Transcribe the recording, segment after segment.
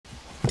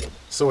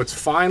So it's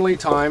finally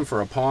time for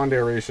a pond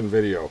aeration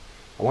video.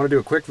 I want to do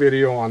a quick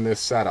video on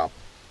this setup.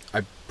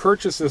 I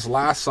purchased this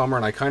last summer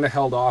and I kind of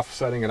held off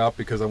setting it up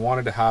because I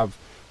wanted to have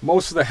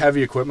most of the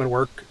heavy equipment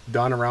work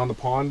done around the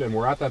pond, and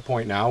we're at that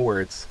point now where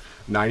it's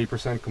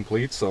 90%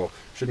 complete, so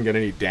shouldn't get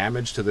any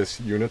damage to this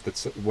unit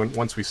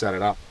once we set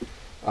it up.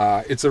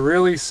 It's a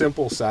really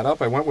simple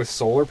setup. I went with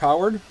solar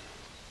powered.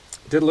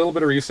 Did a little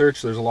bit of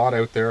research. There's a lot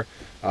out there.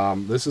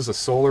 This is a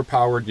solar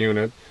powered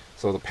unit.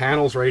 So the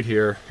panel's right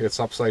here. It's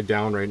upside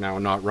down right now,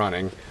 not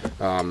running.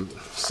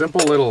 Simple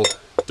little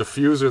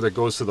diffuser that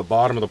goes to the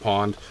bottom of the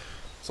pond.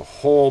 There's a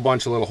whole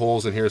bunch of little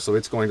holes in here, so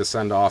it's going to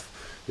send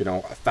off, you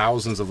know,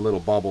 thousands of little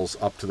bubbles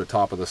up to the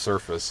top of the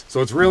surface.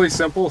 So it's really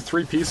simple,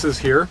 3 pieces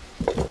here.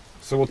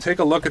 So we'll take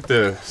a look at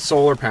the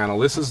solar panel.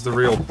 This is the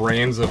real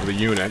brains of the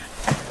unit.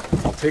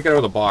 I'll take it out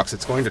of the box.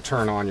 It's going to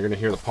turn on. You're going to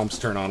hear the pumps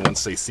turn on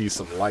once they see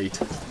some light.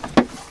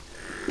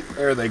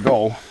 There they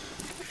go.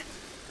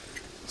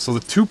 So the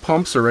 2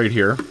 pumps are right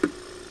here.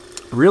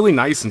 Really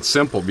nice and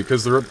simple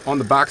because they're on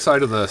the back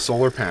side of the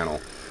solar panel.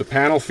 The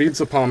panel feeds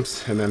the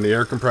pumps, and then the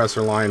air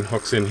compressor line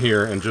hooks in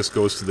here and just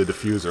goes to the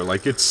diffuser.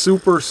 Like, it's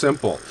super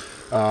simple.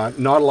 Not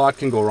a lot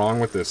can go wrong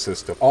with this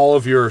system. All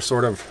of your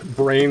sort of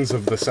brains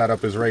of the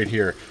setup is right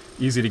here.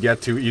 Easy to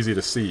get to, easy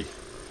to see.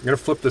 I'm going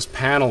to flip this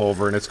panel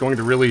over and it's going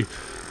to really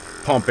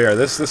pump air.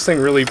 This thing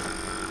really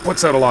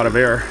puts out a lot of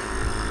air.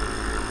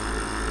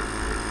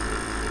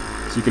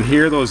 So you can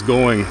hear those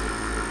going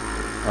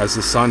as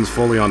the sun's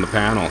fully on the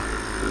panel.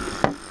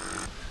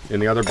 In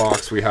the other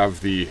box we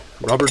have the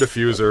rubber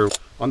diffuser.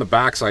 On the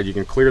back side you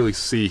can clearly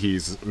see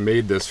he's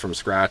made this from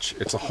scratch.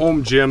 It's a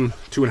home gym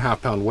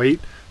 2.5 pound weight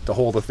to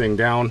hold the thing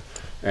down,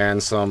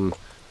 and some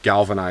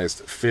galvanized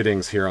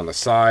fittings here on the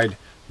side.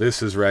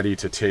 This is ready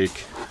to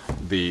take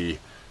the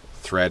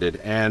threaded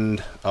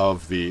end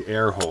of the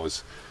air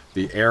hose.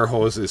 The air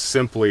hose is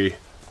simply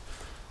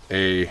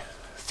a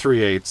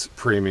 3/8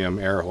 premium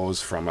air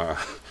hose from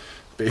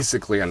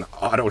basically an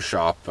auto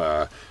shop.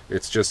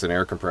 It's just an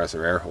air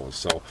compressor air hose.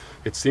 So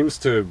it seems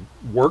to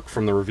work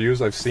from the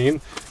reviews I've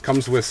seen.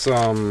 Comes with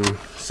some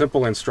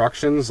simple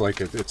instructions, like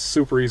it's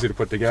super easy to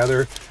put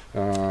together.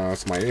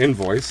 It's my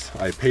invoice.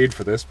 I paid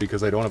for this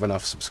because I don't have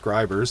enough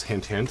subscribers,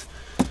 hint hint.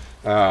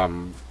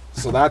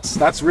 So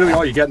that's really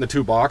all you get in the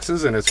 2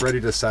 boxes, and it's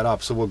ready to set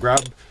up. So we'll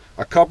grab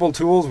a couple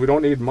tools, we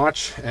don't need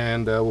much,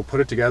 and we'll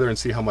put it together and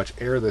see how much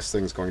air this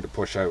thing's going to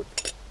push out.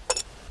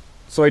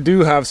 So I do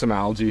have some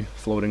algae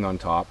floating on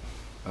top.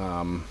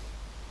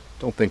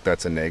 Don't think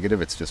that's a negative.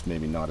 It's just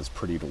maybe not as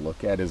pretty to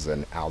look at as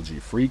an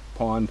algae-free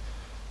pond.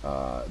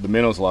 The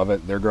minnows love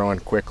it. They're growing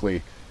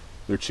quickly.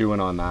 They're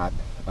chewing on that.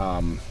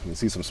 You can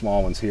see some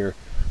small ones here.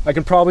 I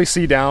can probably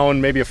see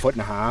down maybe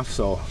 1.5 feet,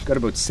 so I've got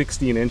about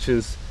 16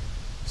 inches.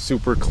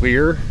 Super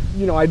clear.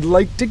 You know, I'd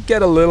like to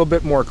get a little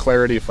bit more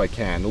clarity if I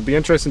can. It'll be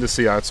interesting to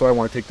see. So I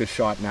want to take this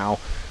shot now.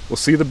 We'll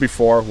see the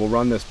before. We'll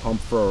run this pump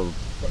for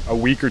a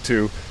week or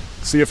 2.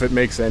 See if it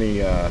makes any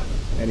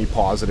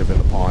positive in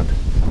the pond.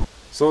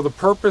 So the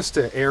purpose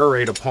to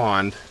aerate a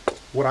pond,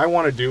 what I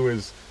want to do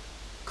is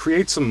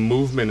create some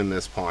movement in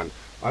this pond.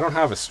 I don't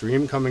have a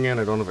stream coming in,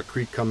 I don't have a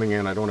creek coming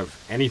in, I don't have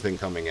anything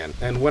coming in.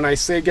 And when I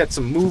say get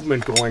some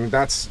movement going,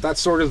 that's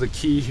sort of the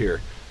key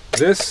here.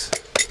 This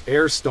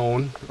air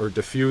stone or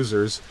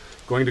diffuser's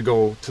going to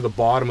go to the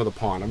bottom of the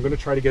pond. I'm going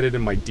to try to get it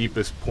in my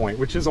deepest point,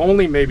 which is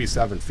only maybe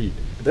 7 feet.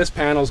 This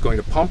panel is going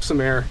to pump some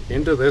air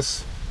into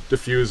this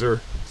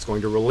diffuser. It's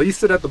going to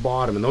release it at the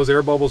bottom, and those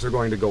air bubbles are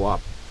going to go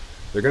up.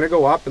 They're going to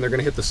go up and they're going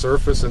to hit the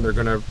surface, and they're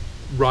going to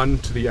run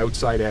to the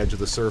outside edge of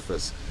the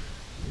surface.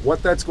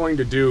 What that's going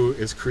to do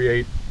is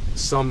create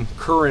some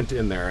current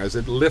in there as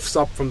it lifts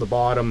up from the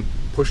bottom,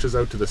 pushes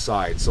out to the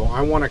side. So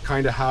I want to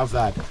kind of have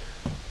that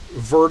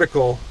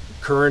vertical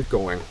current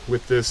going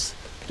with this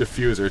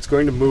diffuser. It's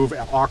going to move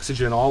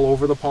oxygen all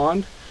over the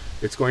pond.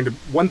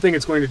 One thing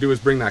it's going to do is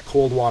bring that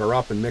cold water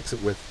up and mix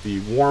it with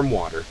the warm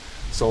water.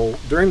 So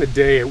during the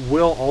day it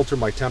will alter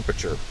my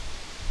temperature.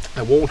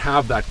 I won't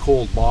have that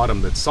cold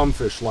bottom that some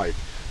fish like.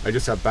 I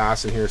just have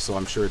bass in here, so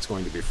I'm sure it's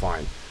going to be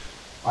fine.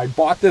 I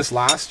bought this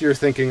last year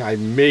thinking I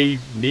may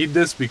need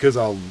this because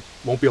I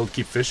won't be able to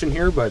keep fishing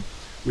here, but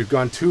we've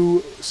gone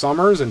 2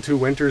 summers and 2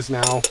 winters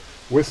now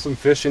with some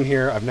fish in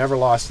here. I've never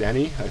lost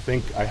any. I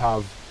think I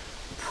have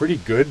a pretty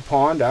good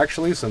pond,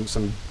 actually, some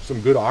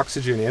good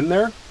oxygen in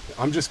there.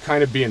 I'm just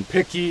kind of being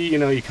picky, you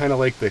know, you kind of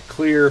like the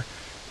clear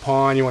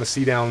pond, you want to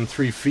see down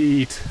 3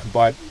 feet,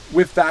 but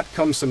with that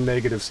comes some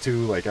negatives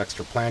too, like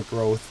extra plant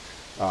growth,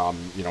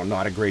 you know,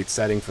 not a great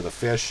setting for the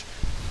fish.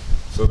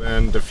 So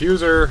then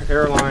diffuser,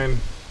 air line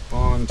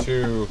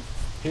onto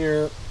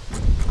here.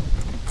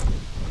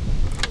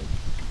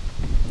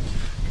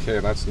 Okay,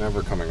 that's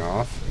never coming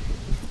off.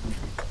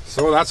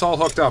 So that's all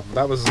hooked up.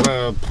 That was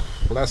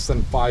less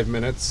than 5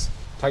 minutes.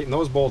 Tighten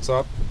those bolts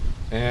up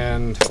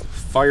and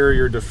fire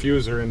your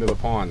diffuser into the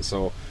pond.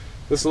 So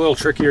this is a little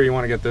trickier. You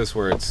want to get this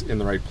where it's in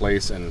the right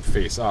place and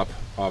face up,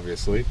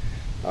 obviously.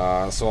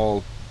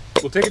 So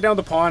we'll take it down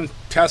the pond,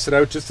 test it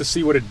out just to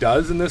see what it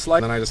does in this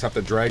light. And then I just have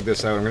to drag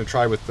this out. I'm going to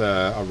try with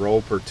a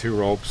rope or 2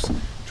 ropes,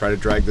 try to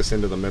drag this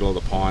into the middle of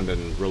the pond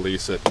and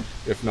release it.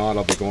 If not,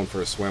 I'll be going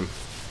for a swim.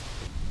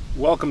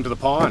 Welcome to the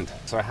pond.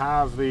 So I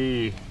have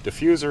the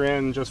diffuser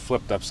in, just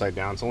flipped upside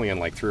down. It's only in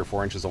like 3 or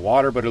 4 inches of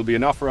water, but it'll be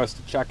enough for us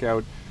to check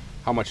out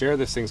how much air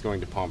this thing's going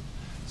to pump.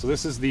 So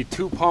this is the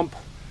 2-pump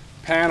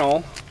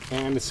panel,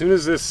 and as soon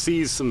as this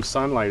sees some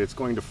sunlight, it's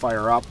going to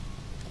fire up.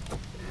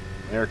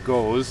 There it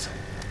goes.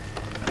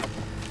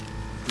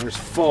 There's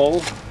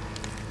full.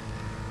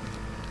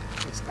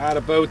 It's at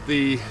about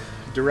the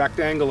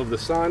direct angle of the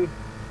sun,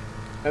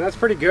 and that's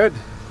pretty good.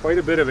 Quite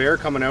a bit of air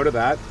coming out of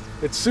that.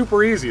 It's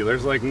super easy.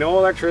 There's like no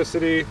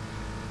electricity,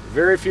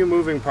 very few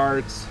moving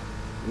parts.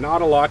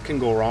 Not a lot can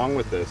go wrong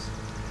with this.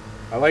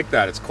 I like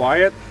that. It's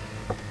quiet.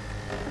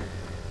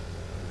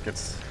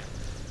 Gets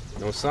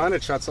no sun,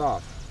 it shuts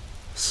off.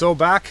 So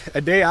back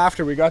a day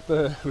after we got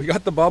the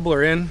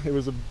bubbler in, it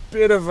was a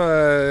bit of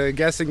a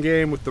guessing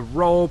game with the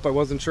rope. I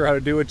wasn't sure how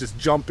to do it. Just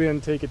jump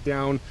in, take it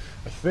down.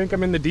 I think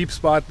I'm in the deep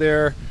spot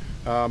there.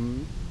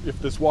 If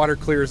this water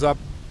clears up,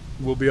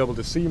 we'll be able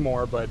to see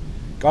more, but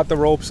got the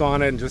ropes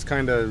on it and just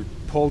kind of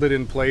pulled it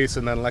in place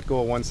and then let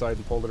go of one side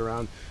and pulled it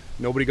around.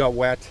 Nobody got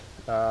wet.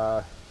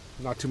 Not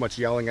too much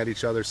yelling at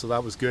each other, so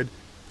that was good.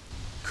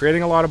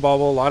 Creating a lot of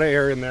bubble, a lot of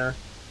air in there.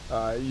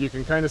 You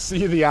can kind of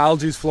see the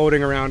algae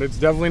floating around. It's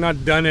definitely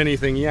not done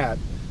anything yet.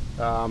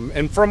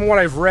 And from what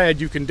I've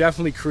read, you can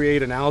definitely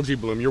create an algae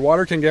bloom. Your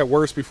water can get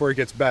worse before it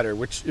gets better,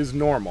 which is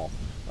normal.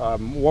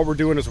 What we're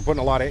doing is we're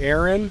putting a lot of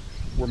air in.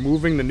 We're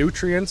moving the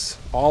nutrients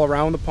all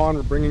around the pond.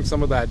 We're bringing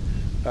some of that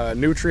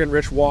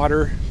nutrient-rich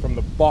water from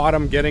the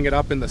bottom, getting it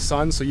up in the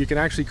sun, so you can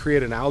actually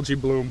create an algae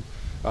bloom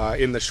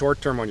in the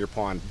short term on your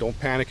pond. Don't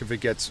panic if it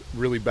gets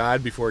really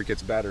bad before it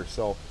gets better.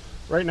 So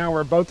right now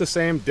we're about the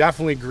same,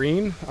 definitely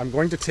green. I'm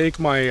going to take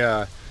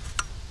my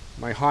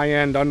my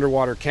high-end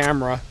underwater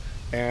camera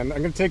and I'm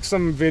going to take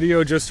some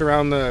video just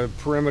around the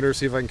perimeter,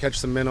 see if I can catch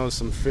some minnows,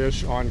 some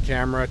fish on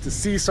camera to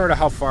see sort of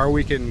how far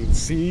we can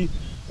see.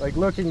 Like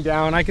looking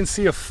down, I can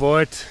see a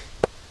foot,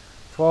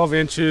 12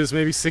 inches,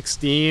 maybe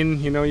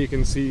 16. You know, you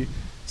can see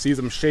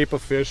some shape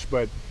of fish,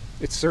 but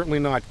it's certainly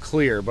not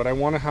clear. But I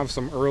want to have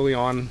some early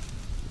on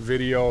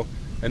video,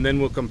 and then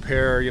we'll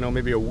compare, you know,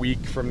 maybe a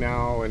week from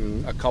now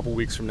and a couple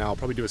weeks from now. I'll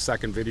probably do a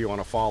second video on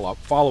a follow-up.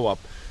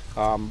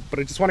 But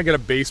I just want to get a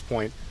base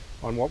point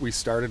on what we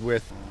started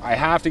with. I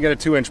have to get a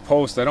 2-inch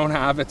post. I don't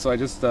have it, so I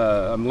just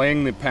I'm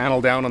laying the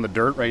panel down on the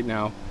dirt right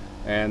now,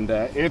 and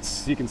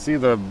you can see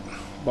the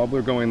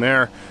bubbler going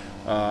there.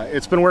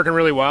 It's been working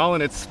really well,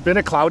 and it's been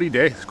a cloudy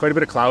day. There's quite a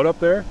bit of cloud up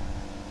there,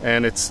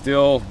 and it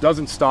still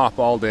doesn't stop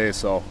all day,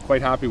 so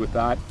quite happy with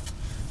that.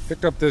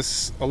 Picked up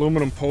this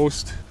aluminum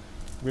post.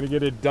 I'm gonna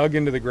get it dug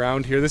into the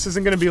ground here. This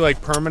isn't gonna be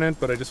like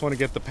permanent, but I just want to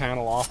get the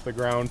panel off the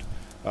ground.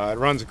 It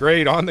runs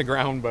great on the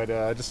ground, but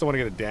I just don't want to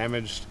get it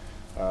damaged.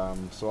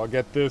 So I'll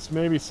get this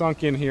maybe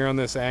sunk in here on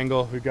this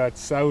angle. We've got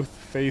south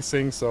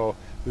facing, so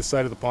this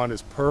side of the pond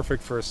is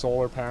perfect for a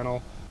solar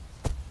panel.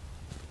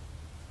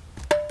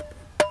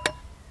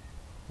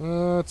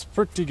 It's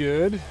pretty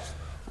good.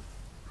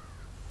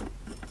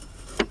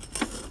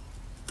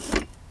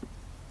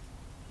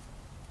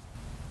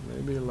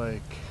 Maybe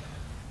like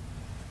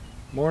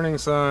morning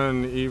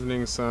sun,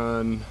 evening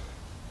sun.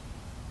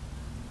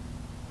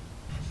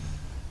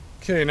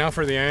 Okay, now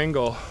for the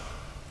angle.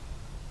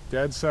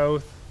 Dead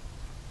south.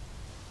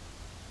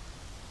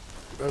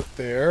 Out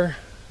there.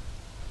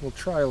 We'll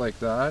try like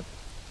that.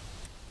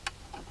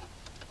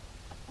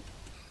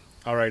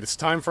 Alright, it's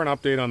time for an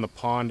update on the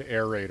pond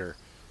aerator.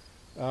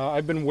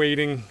 I've been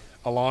waiting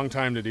a long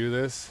time to do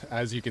this.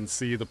 As you can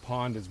see, the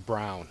pond is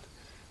brown.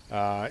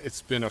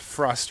 It's been a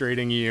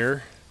frustrating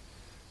year.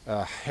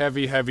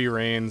 Heavy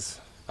rains.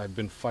 I've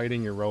been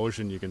fighting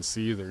erosion. You can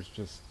see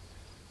it's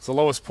the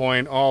lowest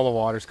point. All the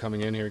water's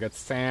coming in here. I got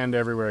sand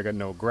everywhere. I got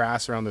no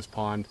grass around this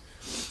pond.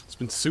 It's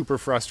been super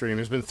frustrating.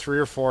 There's been 3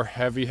 or 4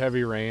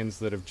 heavy rains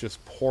that have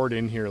just poured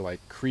in here, like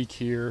creek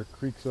here,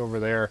 creeks over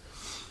there.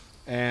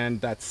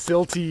 And that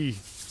silty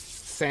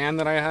sand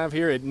that I have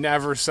here, it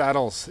never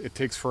settles. It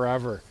takes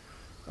forever.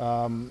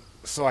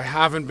 So I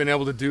haven't been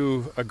able to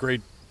do a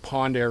great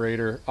pond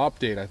aerator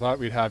update. I thought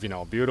we'd have, you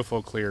know,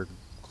 beautiful clear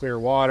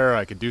water.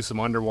 I could do some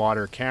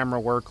underwater camera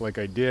work like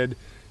I did.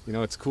 You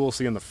know, it's cool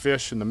seeing the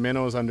fish and the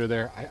minnows under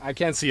there. I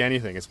can't see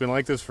anything. It's been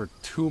like this for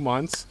 2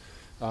 months.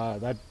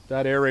 That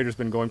aerator's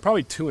been going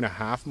probably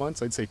 2.5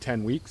 months. I'd say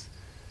 10 weeks.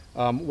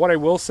 What I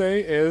will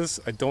say is,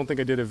 I don't think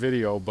I did a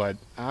video, but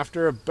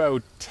after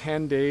about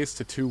 10 days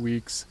to 2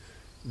 weeks,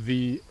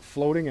 the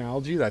floating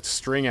algae, that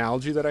string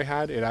algae that I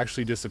had, it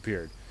actually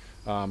disappeared.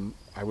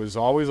 I was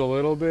always a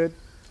little bit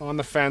on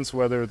the fence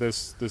whether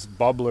this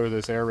bubbler,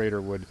 this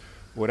aerator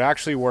would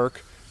actually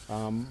work,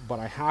 but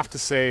I have to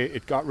say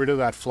it got rid of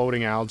that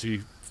floating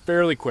algae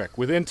fairly quick,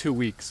 within 2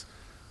 weeks.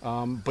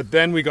 But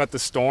then we got the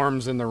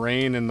storms and the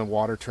rain and the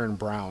water turned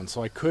brown,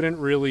 so I couldn't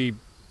really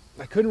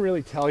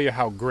tell you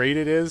how great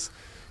it is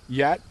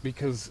yet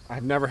because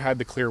I've never had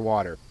the clear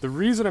water. The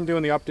reason I'm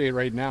doing the update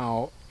right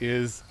now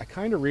is I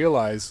kind of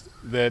realized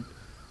that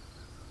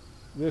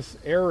this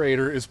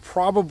aerator is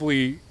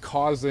probably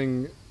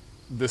causing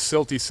the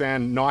silty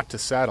sand not to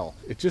settle.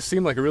 It just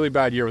seemed like a really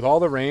bad year with all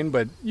the rain,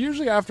 but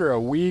usually after a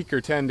week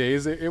or 10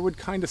 days, it would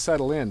kind of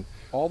settle in.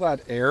 All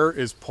that air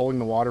is pulling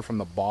the water from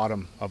the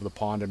bottom of the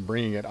pond and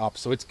bringing it up.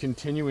 So it's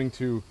continuing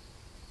to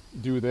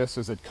do this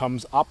as it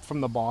comes up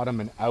from the bottom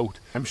and out.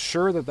 I'm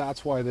sure that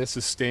that's why this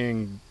is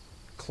staying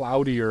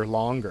cloudier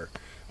longer.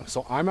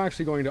 So I'm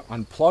actually going to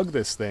unplug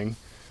this thing.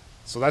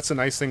 So that's the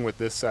nice thing with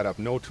this setup.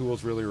 No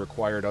tools really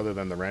required other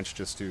than the wrench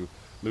just to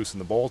loosen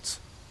the bolts,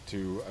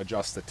 to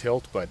adjust the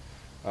tilt, but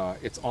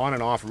it's on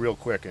and off real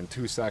quick in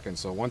 2 seconds.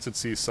 So once it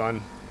sees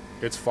sun,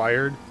 it's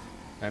fired,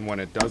 and when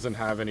it doesn't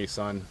have any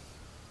sun,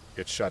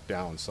 it's shut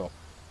down. So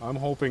I'm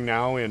hoping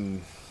now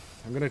I'm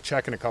going to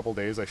check in a couple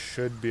days, I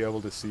should be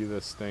able to see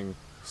this thing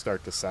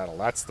start to settle.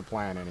 That's the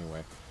plan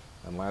anyway,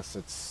 unless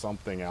it's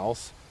something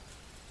else.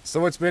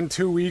 So it's been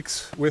 2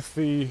 weeks with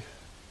the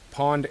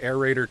pond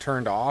aerator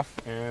turned off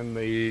and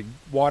the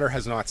water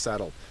has not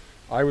settled.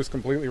 I was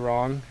completely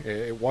wrong.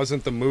 It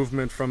wasn't the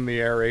movement from the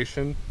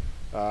aeration.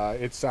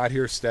 It sat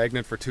here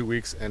stagnant for 2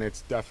 weeks and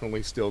it's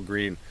definitely still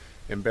green,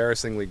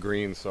 embarrassingly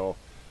green. So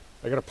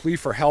I got a plea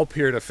for help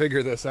here to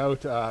figure this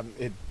out.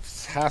 It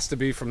has to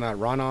be from that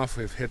runoff.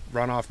 We've hit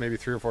runoff maybe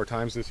 3 or 4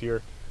 times this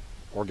year.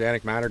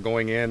 Organic matter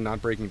going in,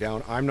 not breaking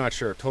down. I'm not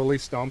sure. Totally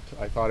stumped.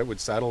 I thought it would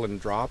settle and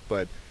drop,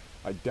 but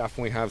I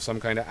definitely have some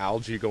kind of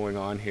algae going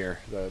on here.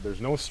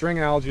 There's no string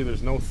algae.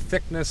 There's no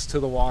thickness to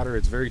the water.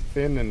 It's very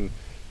thin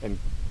and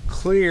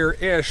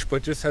clear-ish,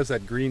 but just has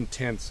that green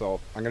tint. So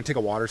I'm going to take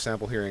a water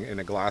sample here in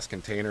a glass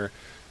container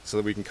so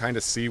that we can kind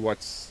of see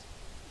what's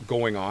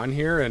going on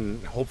here,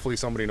 and hopefully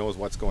somebody knows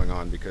what's going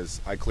on,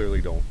 because I clearly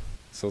don't.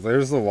 So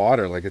there's the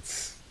water. Like,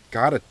 it's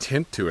got a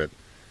tint to it.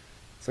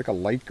 It's like a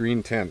light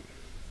green tint.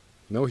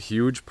 No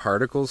huge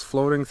particles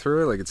floating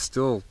through it. Like, it's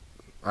still,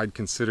 I'd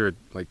consider it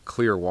like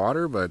clear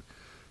water, but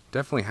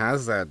definitely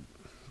has that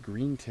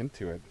green tint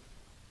to it.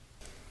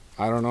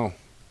 I don't know.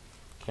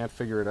 Can't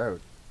figure it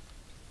out.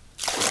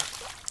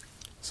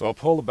 So I'll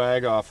pull the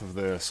bag off of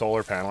the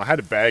solar panel. I had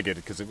to bag it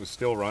because it was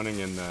still running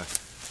in the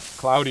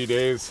cloudy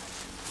days.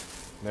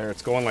 There,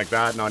 it's going like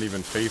that, not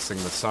even facing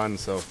the sun.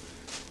 So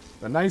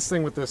the nice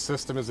thing with this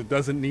system is it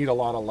doesn't need a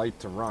lot of light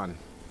to run.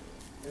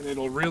 And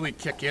it'll really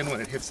kick in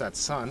when it hits that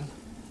sun.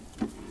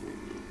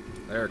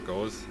 There it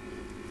goes.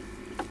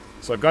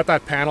 So I've got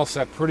that panel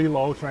set pretty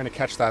low, trying to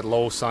catch that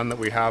low sun that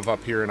we have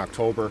up here in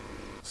October.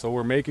 So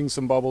we're making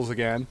some bubbles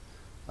again.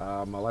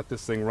 I'll let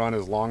this thing run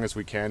as long as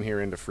we can here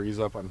into freeze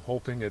up. I'm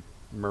hoping it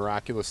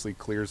miraculously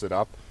clears it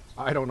up.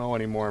 I don't know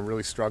anymore. I'm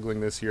really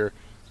struggling this year.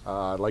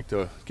 I'd like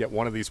to get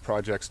one of these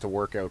projects to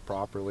work out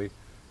properly.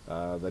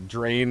 The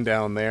drain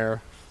down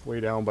there, way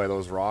down by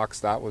those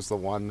rocks, that was the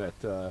one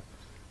that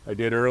I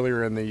did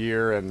earlier in the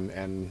year,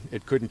 and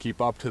it couldn't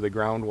keep up to the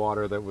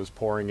groundwater that was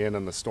pouring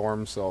in the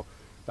storm. So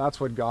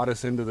that's what got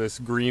us into this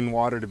green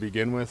water to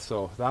begin with.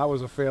 So that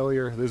was a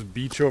failure. This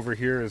beach over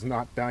here is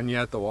not done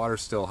yet. The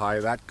water's still high.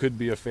 That could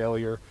be a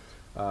failure.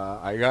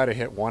 I got to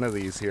hit one of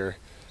these here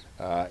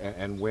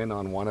and win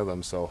on one of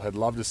them. So I'd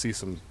love to see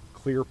some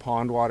clear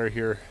pond water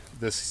here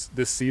this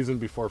season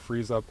before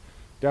freeze up.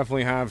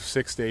 Definitely have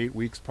 6 to 8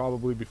 weeks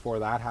probably before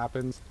that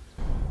happens.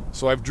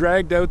 So I've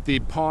dragged out the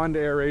pond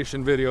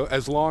aeration video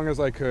as long as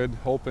I could,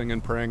 hoping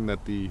and praying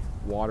that the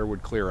water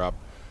would clear up,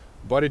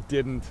 but it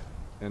didn't.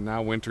 And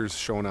now winter's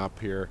shown up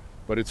here,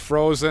 but it's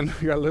frozen.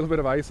 We got a little bit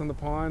of ice on the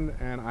pond,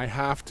 and I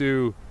have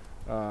to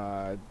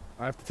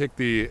take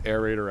the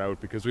aerator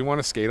out because we want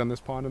to skate on this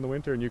pond in the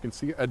winter. And you can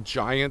see a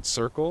giant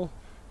circle,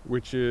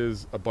 which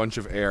is a bunch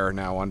of air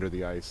now under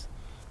the ice.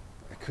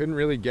 I couldn't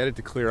really get it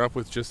to clear up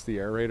with just the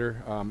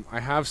aerator. I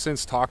have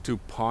since talked to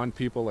pond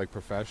people, like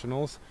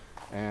professionals,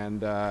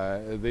 and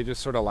they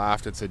just sort of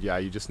laughed and said, yeah,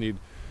 you just need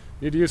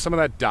to use some of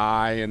that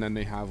dye, and then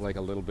they have like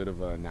a little bit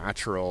of a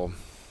natural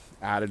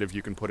additive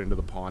you can put into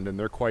the pond, and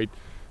they're quite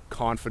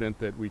confident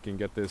that we can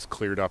get this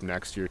cleared up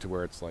next year to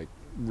where it's like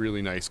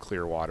really nice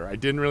clear water. I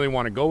didn't really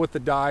want to go with the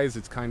dyes.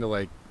 It's kind of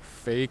like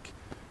fake,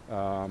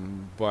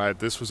 but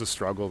this was a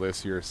struggle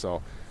this year,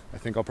 so I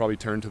think I'll probably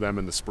turn to them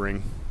in the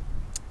spring,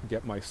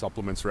 get my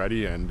supplements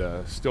ready, and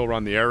still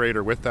run the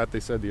aerator with that. They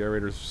said the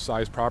aerator's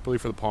sized properly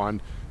for the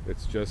pond.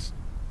 It's just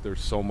there's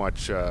so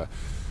much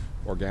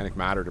organic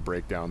matter to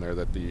break down there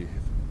that the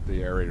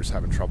aerator's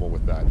having trouble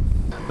with that.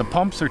 The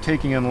pumps are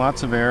taking in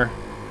lots of air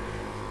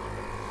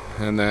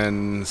and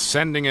then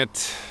sending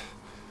it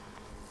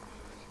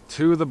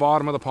to the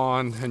bottom of the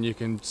pond, and you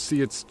can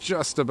see it's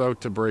just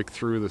about to break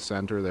through the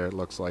center there. It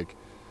looks like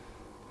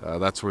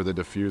that's where the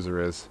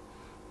diffuser is.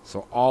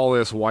 So all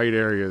this white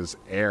area is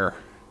air.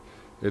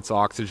 It's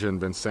oxygen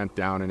been sent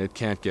down and it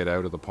can't get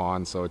out of the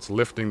pond, so it's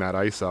lifting that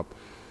ice up.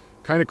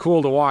 Kind of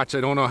cool to watch.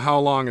 I don't know how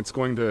long it's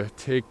going to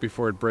take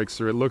before it breaks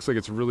through. It looks like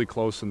it's really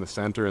close in the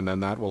center, and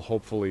then that will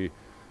hopefully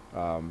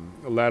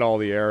let all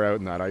the air out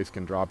and that ice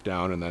can drop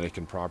down, and then it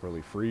can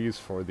properly freeze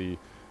for the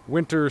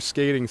winter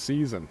skating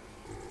season.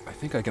 I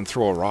think I can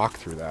throw a rock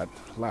through that.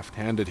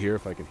 Left-handed here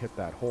if I can hit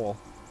that hole.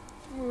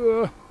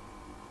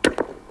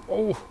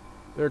 Oh,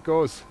 there it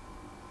goes.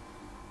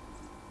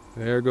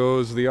 There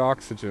goes the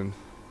oxygen.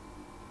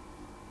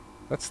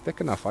 That's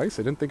thick enough ice.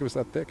 I didn't think it was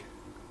that thick.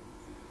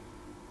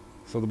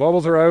 So the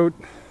bubbles are out.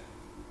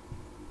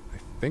 I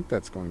think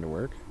that's going to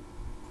work.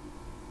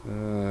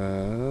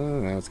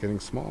 Now it's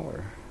getting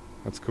smaller.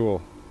 That's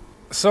cool.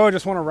 So I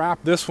just want to wrap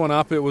this one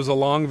up. It was a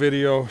long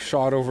video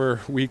shot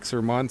over weeks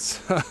or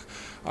months.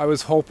 I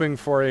was hoping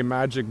for a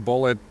magic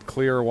bullet,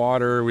 clear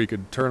water. We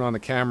could turn on the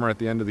camera at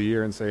the end of the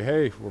year and say,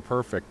 hey, we're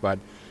perfect, but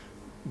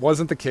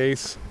wasn't the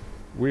case.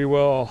 We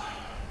will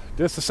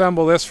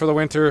disassemble this for the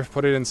winter,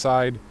 put it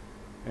inside,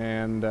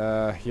 and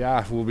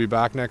yeah, we'll be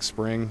back next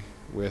spring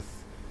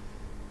with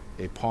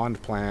a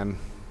pond plan,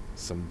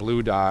 some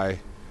blue dye,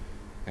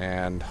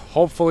 and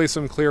hopefully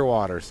some clear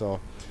water. So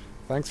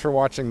thanks for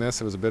watching this.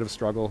 It was a bit of a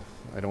struggle.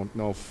 I don't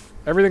know if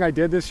everything I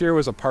did this year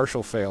was a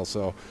partial fail,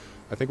 so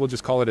I think we'll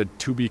just call it a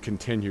to be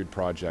continued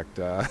project.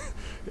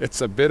 It's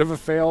a bit of a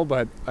fail,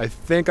 but I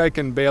think I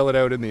can bail it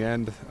out in the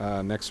end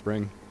next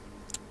spring.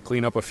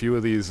 Clean up a few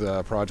of these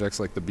projects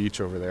like the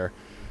beach over there.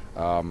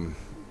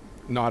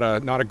 Not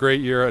a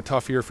great year, a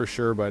tough year for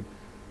sure, but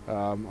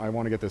I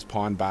want to get this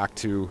pond back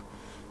to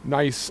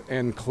nice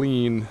and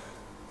clean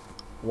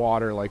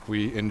water like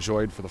we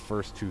enjoyed for the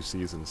first 2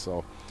 seasons.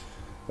 So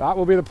that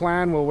will be the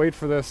plan. We'll wait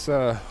for this,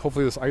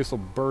 hopefully this ice will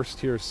burst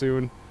here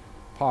soon,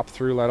 pop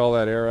through, let all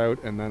that air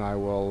out, and then I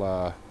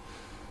will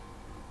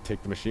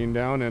take the machine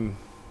down and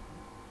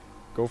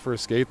go for a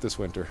skate this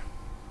winter.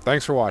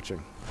 Thanks for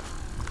watching.